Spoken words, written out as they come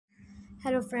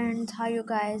Hello friends, how you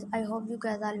guys? I hope you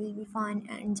guys all will be fine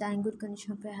and enjoying good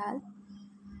condition of your health.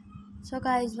 So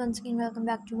guys, once again welcome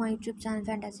back to my YouTube channel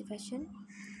Fantasy Fashion.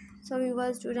 So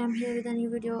viewers, today I'm here with a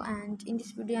new video, and in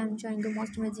this video I'm showing the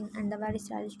most amazing and the very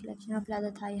stylish collection of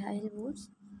leather thigh high heel boots.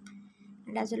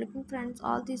 And as you're looking friends,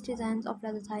 all these designs of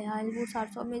leather thigh high heel boots are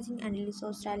so amazing and really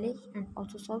so stylish and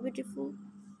also so beautiful.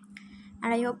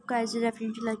 And I hope guys you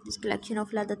definitely like this collection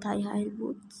of leather thigh high heel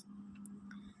boots.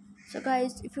 So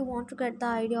guys, if you want to get the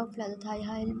idea of leather thigh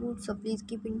high heel boots, so please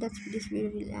keep in touch with this video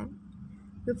till end.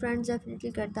 Your friends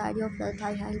definitely get the idea of leather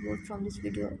thigh high boots from this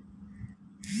video.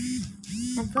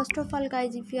 And first of all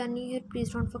guys, if you are new here,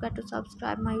 please don't forget to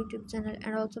subscribe my YouTube channel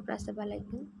and also press the bell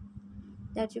icon,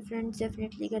 that your friends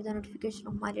definitely get the notification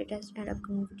of my latest and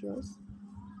upcoming videos.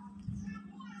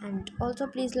 And also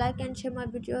please like and share my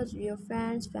videos with your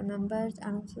friends, family members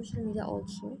and on social media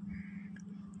also,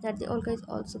 that they all guys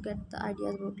also get the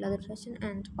ideas about leather fashion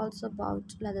and also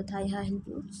about leather thigh high heel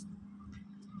boots.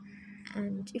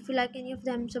 And if you like any of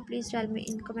them, so please tell me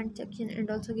in comment section and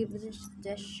also give me a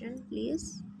suggestion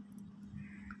please.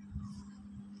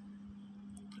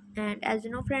 And as you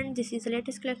know friends, this is the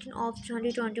latest collection of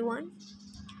 2021,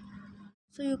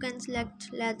 so you can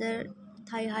select leather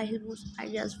thigh high heel boots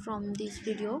ideas from this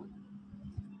video.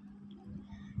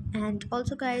 And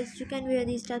also guys, you can wear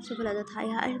these types of leather thigh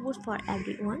high heel boots for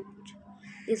everyone.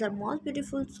 These are most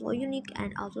beautiful, so unique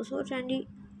and also so trendy.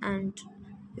 And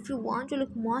if you want to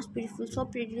look most beautiful, so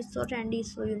pretty, so trendy,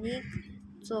 so unique,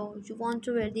 so you want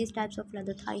to wear these types of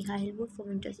leather thigh high heel boots for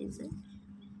winter season.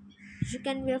 You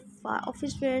can wear for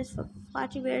office wears, for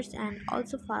party wears and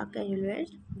also for casual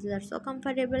wears. These are so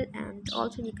comfortable and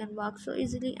also you can walk so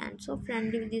easily and so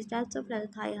friendly with these types of leather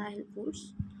thigh high heel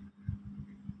boots.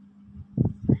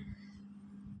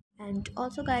 And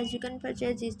also guys, you can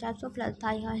purchase these types of leather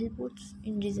thigh high heel boots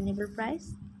in reasonable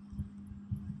price.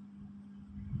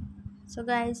 So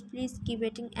guys, please keep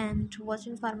waiting and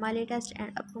watching for my latest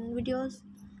and upcoming videos.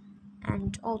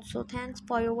 And also thanks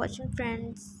for your watching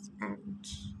friends, and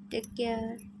take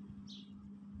care.